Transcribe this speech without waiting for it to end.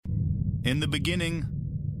In the beginning,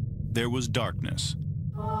 there was darkness.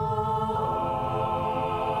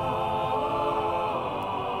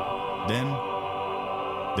 Then,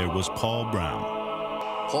 there was Paul Brown.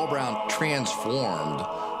 Paul Brown transformed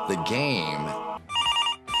the game.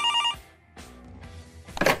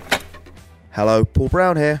 Hello, Paul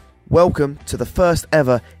Brown here. Welcome to the first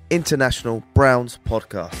ever International Browns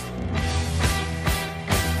podcast.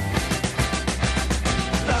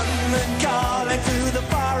 London calling to the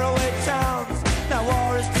faraway towns. Now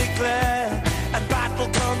war is declared and battle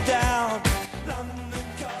come down. London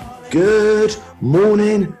calling. Good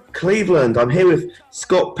morning, Cleveland. I'm here with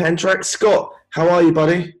Scott Petrak. Scott, how are you,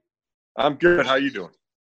 buddy? I'm good. How you doing?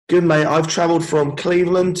 Good, mate. I've travelled from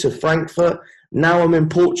Cleveland to Frankfurt. Now I'm in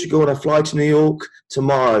Portugal and I fly to New York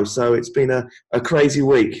tomorrow. So it's been a crazy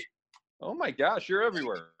week. Oh my gosh, you're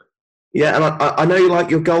everywhere. Yeah, and I know you like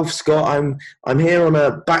your golf, Scott. I'm here on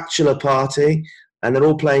a bachelor party and they're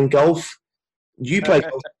all playing golf. You play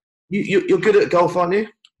golf. You're good at golf, aren't you?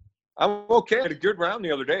 I'm okay. I had a good round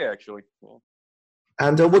the other day, actually.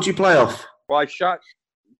 And what do you play off? Well,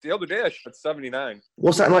 the other day I shot 79.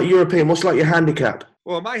 What's that like European? What's like your handicap?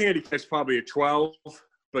 Well, my handicap's probably a 12,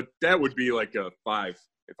 but that would be like a 5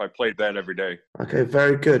 if I played that every day. Okay,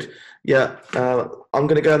 very good. Yeah, I'm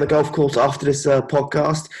going to go on the golf course after this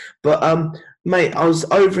podcast. But, mate, I was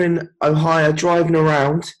over in Ohio driving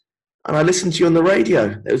around, and I listened to you on the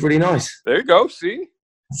radio. It was really nice. There you go. See?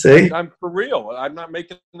 I'm for real. I'm not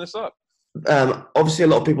making this up. Obviously, a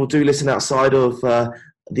lot of people do listen outside of the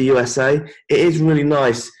USA. It is really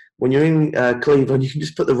nice. When you're in Cleveland, you can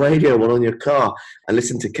just put the radio on your car and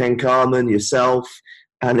listen to Ken Carman, yourself,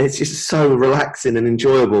 and it's just so relaxing and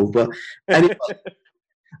enjoyable. But anyway,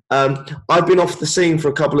 I've been off the scene for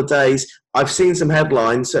a couple of days. I've seen some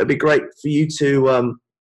headlines, so it'd be great for you to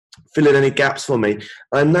fill in any gaps for me.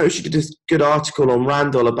 I noticed you did this good article on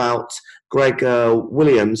Randall about Gregg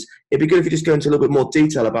Williams. It'd be good if you just go into a little bit more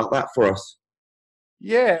detail about that for us.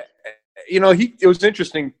 Yeah. It was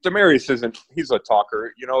interesting. Damarious he's a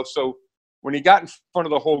talker, so when he got in front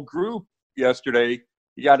of the whole group yesterday,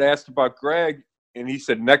 he got asked about Gregg, and he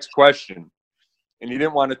said, next question. And he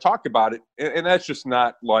didn't want to talk about it. And that's just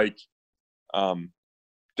not like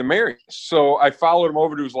Damarious. So I followed him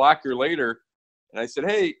over to his locker later, and I said,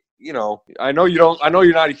 hey, I know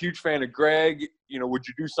you're not a huge fan of Gregg. Would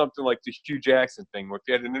you do something like the Hugh Jackson thing, where if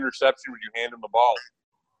you had an interception, would you hand him the ball?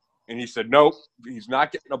 And he said, nope, he's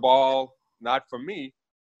not getting the ball, not from me.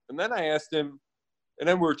 And then I asked him, and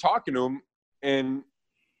then we were talking to him, and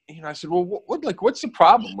I said, well, what's the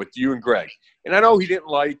problem with you and Gregg? And I know he didn't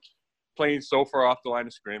like playing so far off the line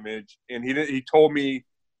of scrimmage, and he told me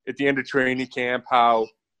at the end of training camp how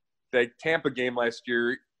that Tampa game last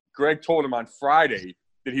year, Gregg told him on Friday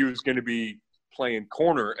that he was going to be playing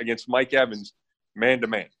corner against Mike Evans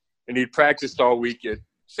man-to-man, and he'd practiced all week at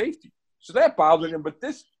safety. So that bothered him, but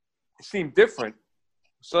this seemed different.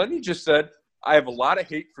 So then he just said, I have a lot of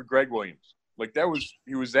hate for Gregg Williams. Like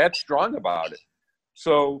he was that strong about it.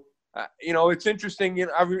 So, it's interesting.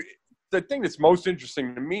 The thing that's most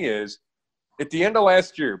interesting to me is at the end of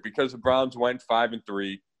last year, because the Browns went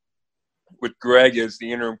 5-3 with Gregg as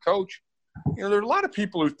the interim coach, there are a lot of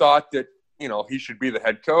people who thought that, he should be the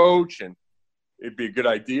head coach and it'd be a good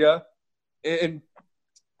idea. And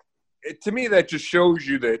to me, that just shows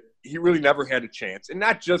you that he really never had a chance. And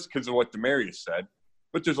not just because of what Damarious said,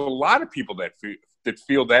 but there's a lot of people that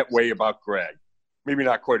feel that way about Gregg. Maybe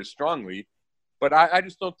not quite as strongly, but I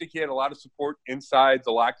just don't think he had a lot of support inside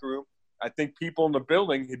the locker room. I think people in the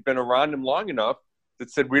building had been around him long enough that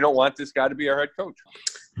said, we don't want this guy to be our head coach.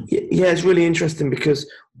 Yeah, it's really interesting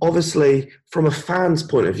because obviously from a fan's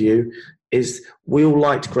point of view is we all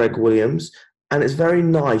liked Gregg Williams, and it's very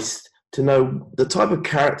nice to know the type of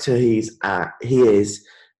character he is,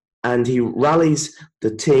 and he rallies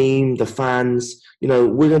the team, the fans. We're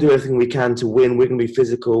going to do everything we can to win. We're going to be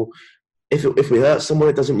physical. If we hurt someone,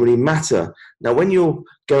 it doesn't really matter. Now, when you're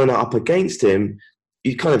going up against him,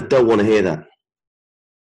 you kind of don't want to hear that.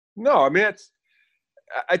 No, I mean,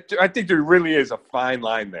 I think there really is a fine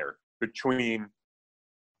line there between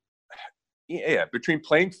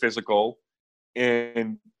playing physical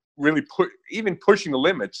and really pushing the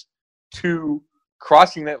limits to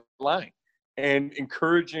crossing that line and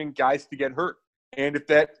encouraging guys to get hurt. And if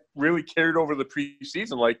that really carried over the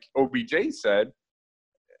preseason, like OBJ said,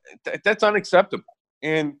 that's unacceptable.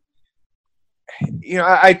 And,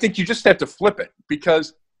 I think you just have to flip it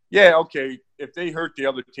because, if they hurt the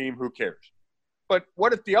other team, who cares? But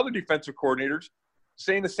what if the other defensive coordinators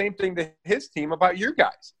saying the same thing to his team about your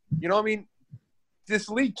guys? This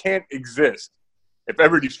league can't exist if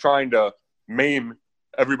everybody's trying to maim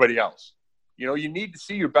everybody else. You need to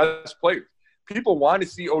see your best players. People want to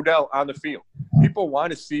see Odell on the field. People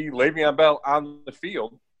want to see Le'Veon Bell on the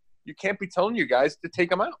field. You can't be telling you guys to take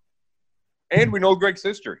them out. And we know Gregg's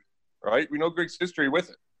history, right? We know Gregg's history with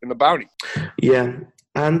it in the bounty. Yeah,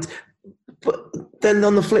 but then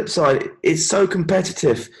on the flip side, it's so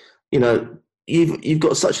competitive. You've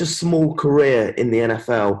got such a small career in the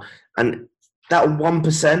NFL, and that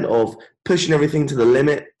 1% of pushing everything to the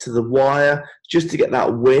limit, to the wire, just to get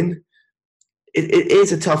that win, it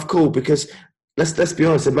is a tough call because let's be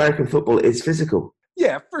honest, American football is physical.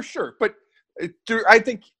 Yeah, for sure. But I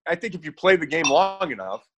think if you play the game long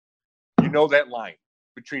enough, you know that line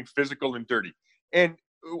between physical and dirty. And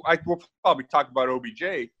we'll probably talk about OBJ.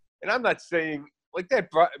 And I'm not saying like that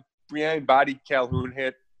Brian Body Calhoun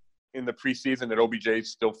hit in the preseason that OBJ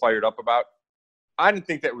is still fired up about. I didn't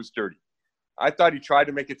think that was dirty. I thought he tried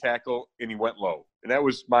to make a tackle and he went low. And that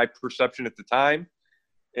was my perception at the time.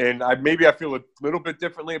 And I feel a little bit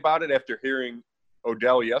differently about it after hearing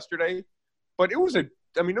Odell yesterday. But it was a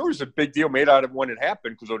big deal made out of when it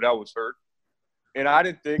happened because Odell was hurt. And I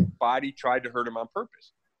didn't think Body tried to hurt him on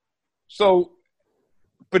purpose. So,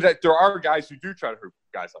 but there are guys who do try to hurt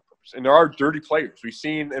guys on purpose. And there are dirty players. We've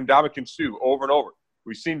seen Ndamukong Suh over and over.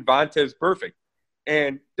 We've seen Vontaze Perfect.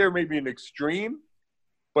 And there may be an extreme,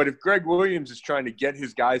 but if Gregg Williams is trying to get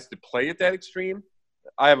his guys to play at that extreme,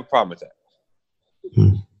 I have a problem with that.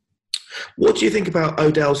 What do you think about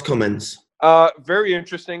Odell's comments? Very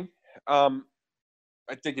interesting. I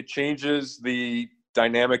think it changes the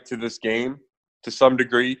dynamic to this game to some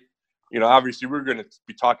degree. Obviously we're going to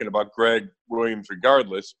be talking about Gregg Williams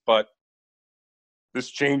regardless, but this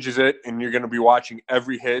changes it, and you're going to be watching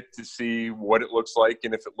every hit to see what it looks like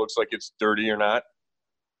and if it looks like it's dirty or not.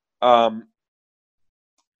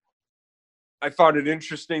 I found it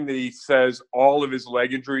interesting that he says all of his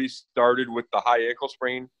leg injuries started with the high ankle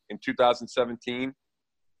sprain in 2017.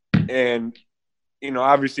 And,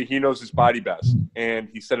 obviously he knows his body best. And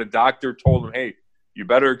he said a doctor told him, hey, you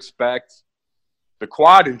better expect the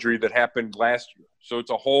quad injury that happened last year. So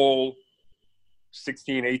it's a whole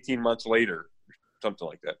 16, 18 months later, something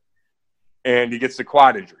like that. And he gets the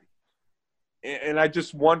quad injury. And I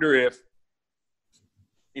just wonder if,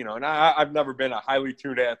 and I've never been a highly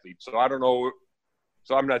tuned athlete, so I don't know.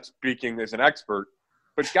 So I'm not speaking as an expert,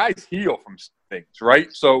 but guys heal from things, right?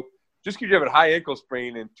 So just because you have a high ankle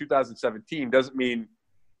sprain in 2017 doesn't mean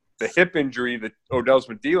the hip injury that Odell's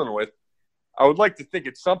been dealing with. I would like to think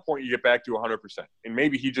at some point you get back to 100%. And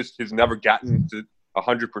maybe he just has never gotten to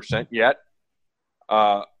 100% yet.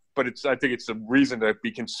 But I think it's a reason to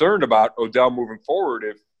be concerned about Odell moving forward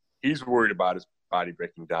if he's worried about his body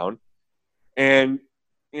breaking down. And,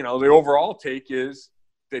 the overall take is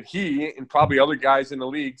that he and probably other guys in the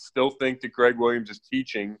league still think that Gregg Williams is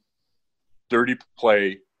teaching dirty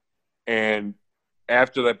play. And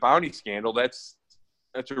after that bounty scandal, that's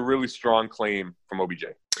a really strong claim from OBJ.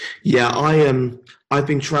 Yeah, I've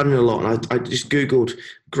been traveling a lot, and I just Googled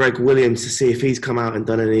Gregg Williams to see if he's come out and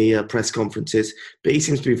done any press conferences, but he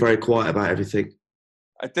seems to be very quiet about everything.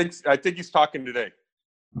 I think he's talking today.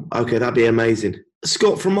 Okay, that'd be amazing.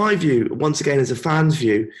 Scott, from my view, once again, as a fan's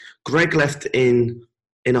view, Gregg left in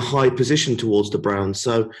a high position towards the Browns.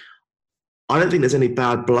 So I don't think there's any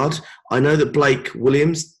bad blood. I know that Blake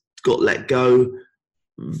Williams got let go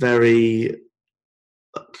very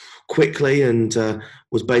quickly and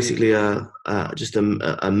was basically just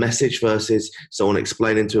a message versus someone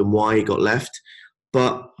explaining to him why he got left.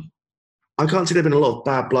 But I can't see there been a lot of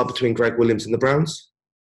bad blood between Gregg Williams and the Browns.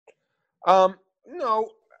 No,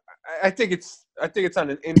 I think it's on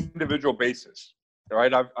an individual basis,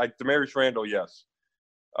 right? Damarious Randall, yes.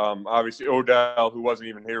 Obviously Odell, who wasn't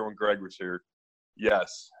even here when Gregg was here,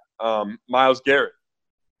 yes. Myles Garrett,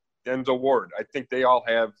 Denzel Ward, I think they all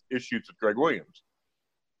have issues with Gregg Williams.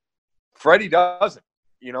 Freddie doesn't,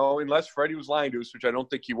 unless Freddie was lying to us, which I don't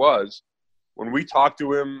think he was. When we talked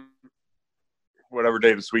to him, whatever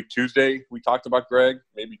day this week, Tuesday, we talked about Gregg.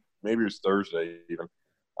 Maybe it was Thursday even.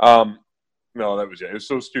 No, that was it.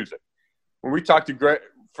 So it was Tuesday. When we talked to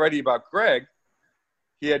Freddie about Gregg,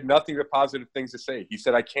 he had nothing but positive things to say. He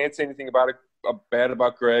said, I can't say anything bad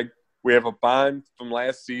about Gregg. We have a bond from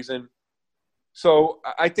last season. So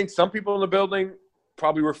I think some people in the building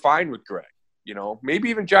probably were fine with Gregg. Maybe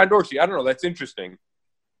even John Dorsey. I don't know. That's interesting.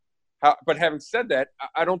 But having said that,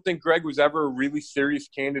 I don't think Gregg was ever a really serious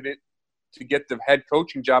candidate to get the head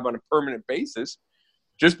coaching job on a permanent basis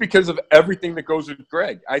just because of everything that goes with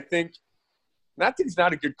Gregg. I think, not that he's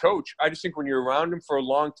not a good coach, I just think when you're around him for a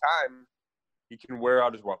long time, he can wear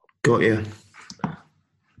out his welcome. Got you.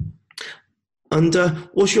 And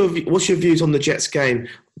what's your views on the Jets game?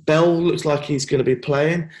 Bell looks like he's going to be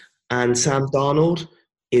playing. and Sam Darnold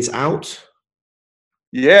is out.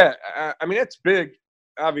 Yeah, I mean, that's big.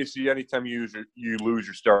 Obviously, anytime you lose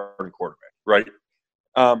your starting quarterback, right?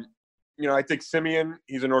 I think Simeon,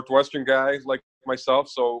 he's a Northwestern guy like myself,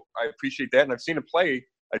 so I appreciate that. And I've seen him play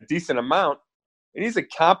a decent amount, and he's a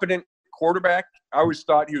competent quarterback. I always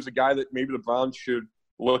thought he was a guy that maybe the Browns should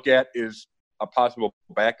look at as a possible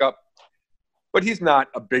backup. But he's not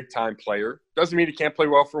a big-time player. Doesn't mean he can't play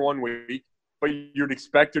well for 1 week, but you'd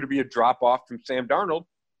expect there to be a drop-off from Sam Darnold.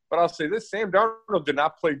 But I'll say this, Sam Darnold did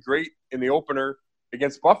not play great in the opener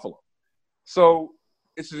against Buffalo. So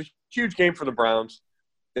this is a huge game for the Browns.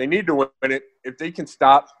 They need to win it. If they can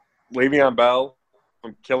stop Le'Veon Bell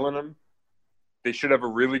from killing them, they should have a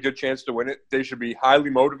really good chance to win it. They should be highly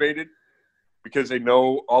motivated because they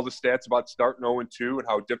know all the stats about starting 0-2 and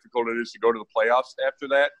how difficult it is to go to the playoffs after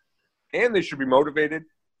that. And they should be motivated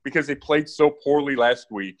because they played so poorly last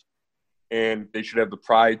week, and they should have the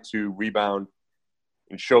pride to rebound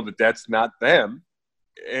and show that that's not them.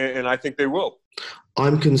 And I think they will.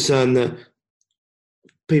 I'm concerned that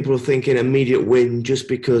people are thinking immediate win just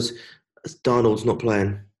because Darnold's not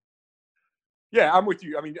playing. Yeah, I'm with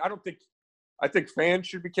you. I mean, I think fans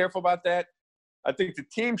should be careful about that. I think the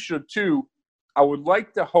team should too. I would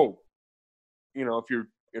like to hope, if you're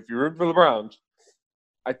rooting for the Browns,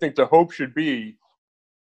 I think the hope should be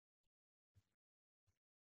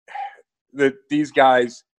that these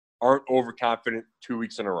guys aren't overconfident 2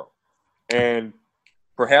 weeks in a row. And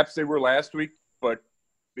perhaps they were last week, but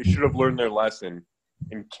they should have learned their lesson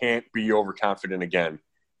and can't be overconfident again.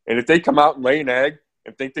 And if they come out and lay an egg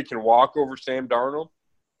and think they can walk over Sam Darnold,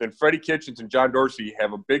 then Freddie Kitchens and John Dorsey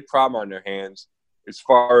have a big problem on their hands as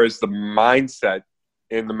far as the mindset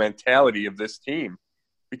and the mentality of this team,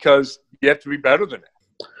 because you have to be better than that.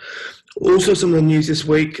 Also, some of the news this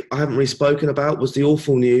week I haven't really spoken about was the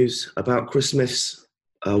awful news about Chris Smith's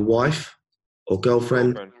wife or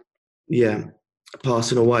girlfriend. Yeah,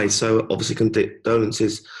 passing away. So obviously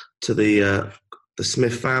condolences to the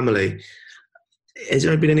Smith family. Has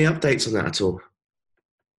there been any updates on that at all?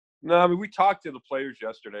 No, I mean, we talked to the players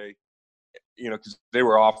yesterday, because they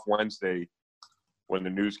were off Wednesday when the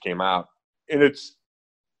news came out. And it's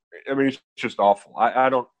just awful. I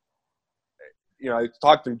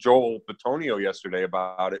talked to Joel Bitonio yesterday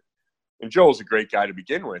about it, and Joel's a great guy to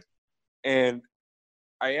begin with. And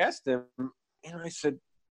I asked him, I said,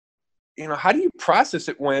 how do you process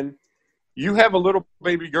it when you have a little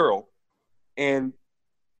baby girl and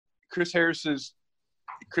Chris Harris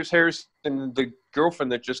and the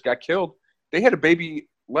girlfriend that just got killed, they had a baby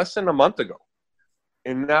less than a month ago,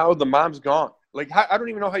 and now the mom's gone. Like, I don't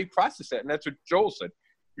even know how you process that. And that's what Joel said.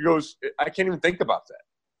 He goes, I can't even think about that.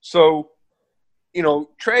 So,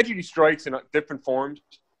 tragedy strikes in different forms.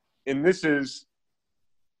 And this is,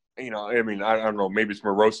 I don't know, maybe it's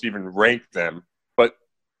morose to even rank them, but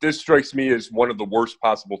this strikes me as one of the worst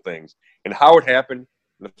possible things. And how it happened,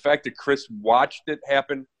 the fact that Chris watched it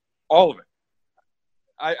happen, all of it.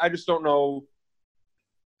 I just don't know.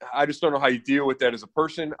 I just don't know how you deal with that as a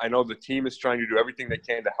person. I know the team is trying to do everything they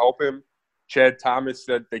can to help him. Chad Thomas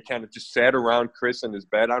said they kind of just sat around Chris in his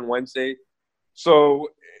bed on Wednesday. So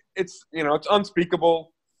it's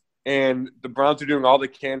unspeakable. And the Browns are doing all they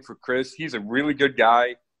can for Chris. He's a really good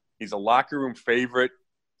guy. He's a locker room favorite.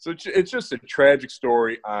 So it's just a tragic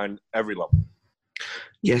story on every level.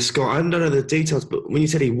 Yes, Scott, I don't know the details, but when you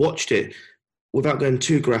said he watched it, without going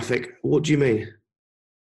too graphic, what do you mean?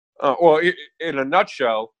 Well, in a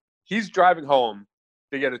nutshell, he's driving home.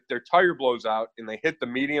 They get their tire blows out, and they hit the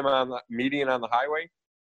median on the highway.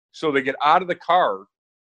 So they get out of the car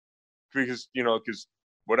because you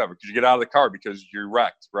get out of the car because you're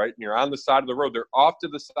wrecked, right? And you're on the side of the road. They're off to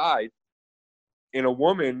the side, and a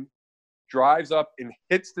woman drives up and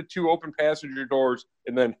hits the two open passenger doors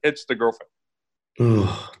and then hits the girlfriend.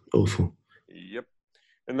 Oh, awful. Yep.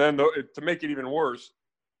 And then to make it even worse,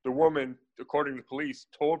 the woman, according to police,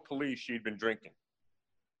 told police she'd been drinking.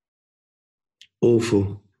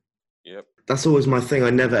 Awful. Yep. That's always my thing. I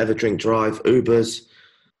never ever drink drive. Ubers.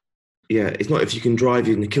 Yeah, it's not if you can drive,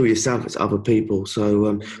 you can kill yourself. It's other people. So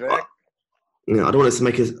Exactly. I don't want us to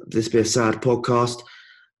make this be a sad podcast.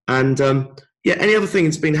 And any other thing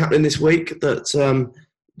that's been happening this week that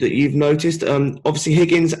you've noticed? Obviously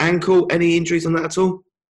Higgins' ankle. Any injuries on that at all?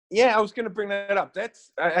 Yeah, I was going to bring that up.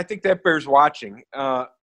 I think that bears watching.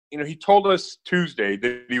 He told us Tuesday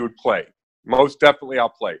that he would play. Most definitely I'll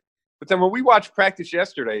play. But then when we watched practice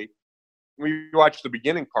yesterday, we watched the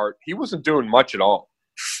beginning part, he wasn't doing much at all.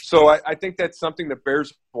 So I think that's something that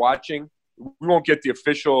bears watching. We won't get the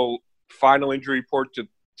official final injury report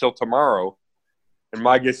till tomorrow. And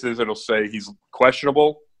my guess is it'll say he's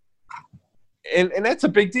questionable. and that's a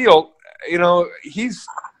big deal. You know, he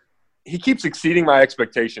keeps exceeding my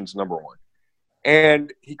expectations, number one.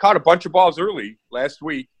 And he caught a bunch of balls early last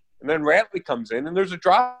week, and then Ratley comes in, and there's a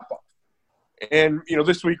drop-off. And, you know,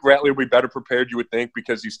 this week Ratley will be better prepared, you would think,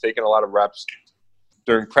 because he's taken a lot of reps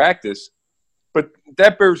during practice. But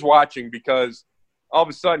that bears watching because all of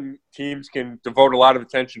a sudden teams can devote a lot of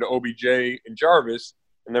attention to OBJ and Jarvis,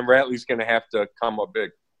 and then Ratley's going to have to come up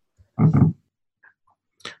big.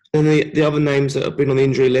 And the other names that have been on the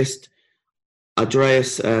injury list,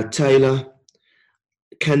 Andreas Taylor,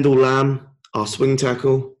 Kendall Lamb, our swing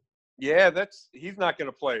tackle. Yeah, he's not going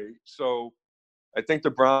to play. So I think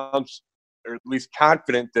the Browns are at least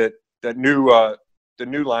confident that the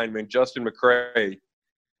new lineman, Justin McCray,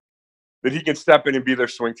 that he can step in and be their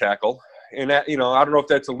swing tackle. And that, you know, I don't know if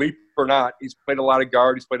that's a leap or not. He's played a lot of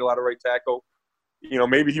guard. He's played a lot of right tackle. You know,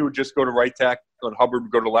 maybe he would just go to right tackle and Hubbard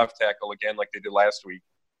would go to left tackle again like they did last week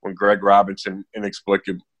when Greg Robinson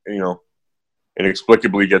inexplicably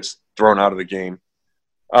gets thrown out of the game.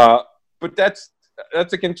 But that's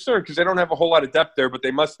a concern because they don't have a whole lot of depth there, but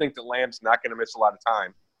they must think that Lamb's not going to miss a lot of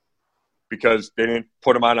time because they didn't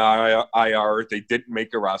put him on IR. They didn't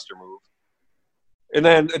make a roster move. And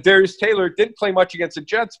then Damarious Taylor didn't play much against the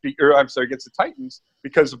against the Titans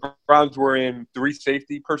because the Browns were in 3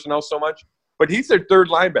 safety personnel so much. But he's their third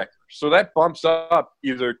linebacker. So that bumps up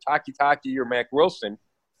either Taki or Mac Wilson.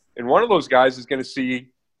 And one of those guys is going to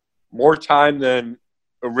see more time than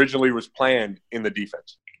originally was planned in the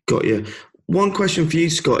defense. Got you. One question for you,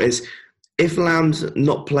 Scott, is if Lamb's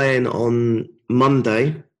not playing on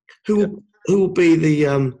Monday, who will be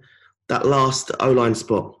the that last O-line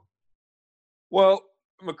spot? Well,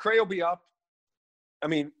 McCray will be up. I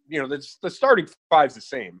mean, you know, the starting 5's the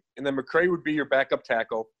same. And then McCray would be your backup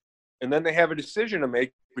tackle. And then they have a decision to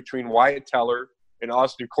make between Wyatt Teller and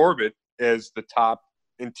Austin Corbett as the top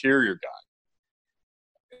interior guy.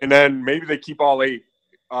 And then maybe they keep all 8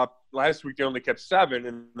 up. Last week they only kept 7.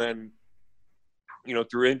 And then, you know,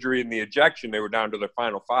 through injury and the ejection, they were down to their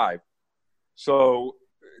final 5. So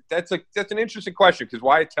that's an interesting question because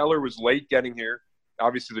Wyatt Teller was late getting here.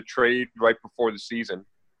 Obviously, the trade right before the season.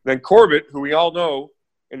 Then Corbett, who we all know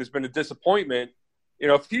and has been a disappointment, you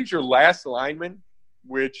know, if he's your last lineman,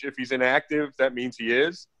 which if he's inactive, that means he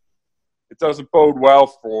is, it doesn't bode well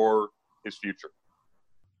for his future.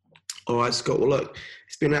 All right, Scott. Well, look,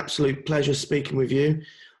 it's been an absolute pleasure speaking with you.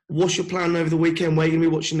 What's your plan over the weekend? Where are you going to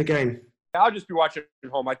be watching the game? I'll just be watching at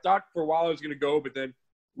home. I thought for a while I was going to go, but then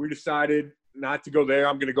we decided not to go there.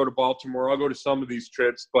 I'm going to go to Baltimore. I'll go to some of these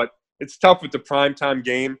trips, but it's tough with the primetime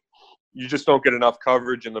game. You just don't get enough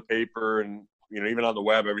coverage in the paper and, you know, even on the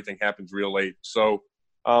web, everything happens real late. So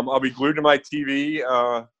I'll be glued to my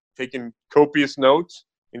TV, taking copious notes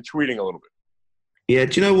and tweeting a little bit. Yeah,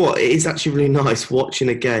 do you know what? It is actually really nice watching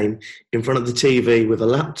a game in front of the TV with a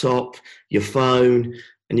laptop, your phone,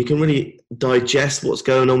 and you can really digest what's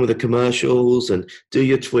going on with the commercials and do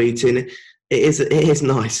your tweeting. It is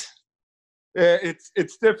nice. Yeah,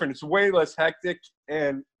 it's different. It's way less hectic,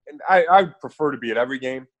 and I prefer to be at every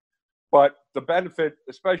game. But the benefit,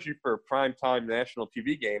 especially for a primetime national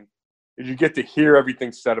TV game, is you get to hear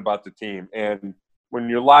everything said about the team. And when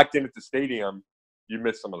you're locked in at the stadium, you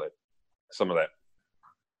miss some of that.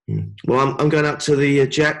 Well, I'm going out to the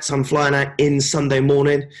Jets. I'm flying out in Sunday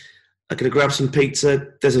morning. I'm going to grab some pizza.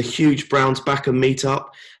 There's a huge Browns backer meetup.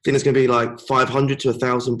 I think there's going to be like 500 to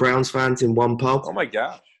 1,000 Browns fans in one pub. Oh, my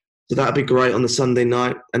gosh. So that'd be great on the Sunday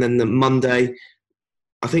night. And then the Monday,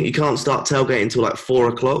 I think you can't start tailgating until like 4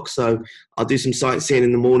 o'clock. So I'll do some sightseeing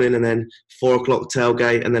in the morning and then 4 o'clock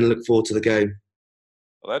tailgate and then look forward to the game.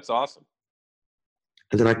 Well, that's awesome.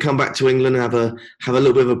 And then I come back to England and have a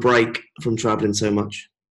little bit of a break from traveling so much.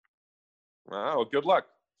 Wow, well, good luck.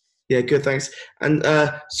 Yeah, good, thanks. And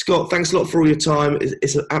Scott, thanks a lot for all your time.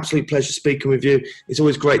 It's an absolute pleasure speaking with you. It's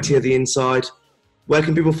always great to hear the inside. Where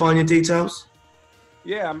can people find your details?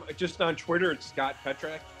 Yeah, I'm just on Twitter. It's Scott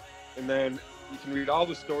Petrak. And then you can read all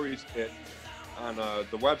the stories on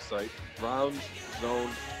the website,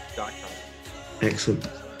 brownszone.com. Excellent.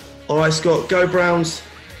 All right, Scott, go Browns.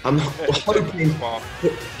 I'm hoping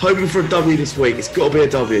for a W this week. It's got to be a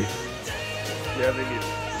W. Yeah, they need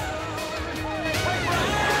it.